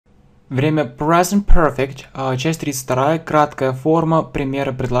Время Present Perfect, часть 32, краткая форма,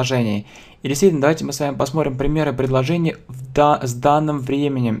 примеры предложений. И действительно, давайте мы с вами посмотрим примеры предложений с данным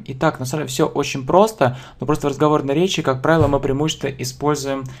временем. Итак, на самом деле все очень просто, но просто в разговорной речи, как правило, мы преимущественно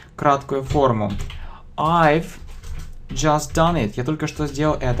используем краткую форму. I've just done it. Я только что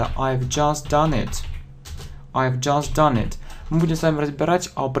сделал это. I've just done it. I've just done it. Мы будем с вами разбирать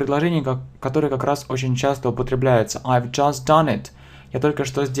предложения, которые как раз очень часто употребляются. I've just done it. Я только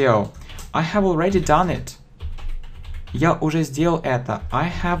что сделал. I have already done it. Я уже сделал это.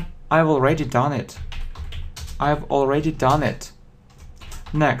 I've already done it. I've already done it.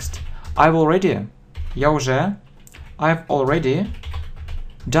 Next. I've already. Я уже. I've already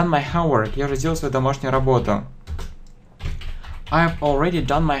done my homework. Я уже сделал свою домашнюю работу. I've already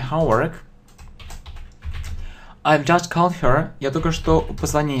done my homework. I've just called her. Я только что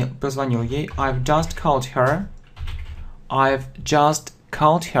позвонил ей. I've just called her. I've just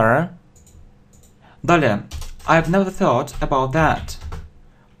called her. Далее. I've never thought about that.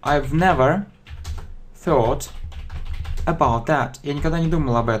 I've never thought about that. Я никогда не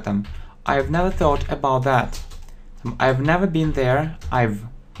думал об этом. I've never thought about that. I've never been there. I've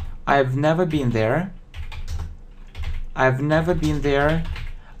never been there. I've never been there.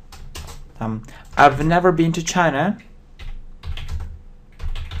 I've never been to China.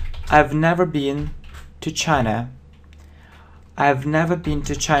 I've never been to China. I've never been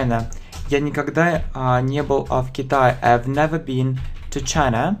to China. Я никогда не был в Китае. I've never been to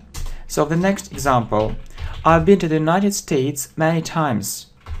China. So the next example. I've been to the United States many times.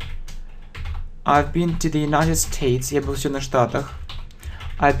 I've been to the United States. Я был в Соединенных Штатах.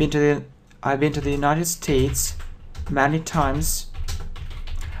 I've been to the United States many times.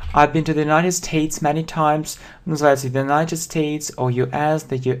 I've been to the United States many times. Называется the United States, or US,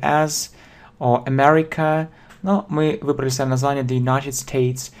 the US, or America. Но мы выбрали сами название the United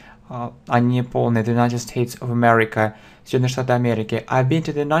States, а не полное the United States of America, Соединенные Штаты Америки. I've been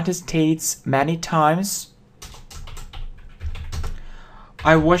to the United States many times.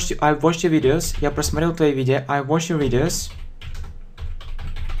 I've watched your videos. Я просмотрел твои видео. I watched your videos.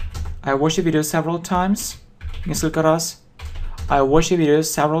 I watched your videos several times. Несколько раз. I watched your videos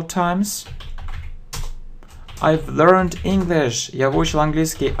several times. I've learned English. Я выучил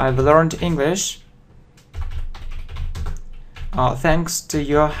английский. I've learned English. Thanks to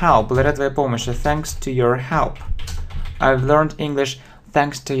your help. Благодаря твоей помощи. Thanks to your help. I've learned English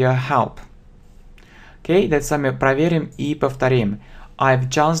thanks to your help. Окей, давайте с вами проверим и повторим. I've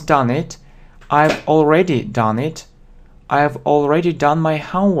just done it. I've already done it. I've already done my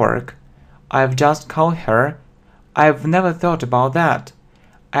homework. I've just called her. I've never thought about that.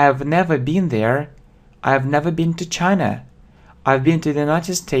 I've never been there. I've never been to China. I've been to the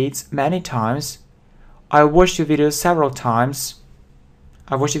United States many times. I watched your videos several times.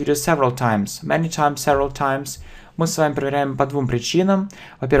 I watched your videos several times. Many times, several times. Мы с вами проверяем по двум причинам.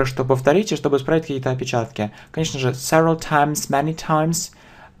 Во-первых, чтобы повторить и чтобы исправить какие-то опечатки. Конечно же, several times, many times,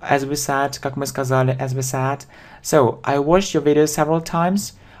 as we said, как мы сказали, as we said. So, I watched your videos several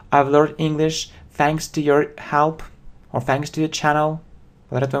times. I've learned English thanks to your help, or thanks to your channel,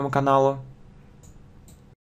 благодаря твоему каналу.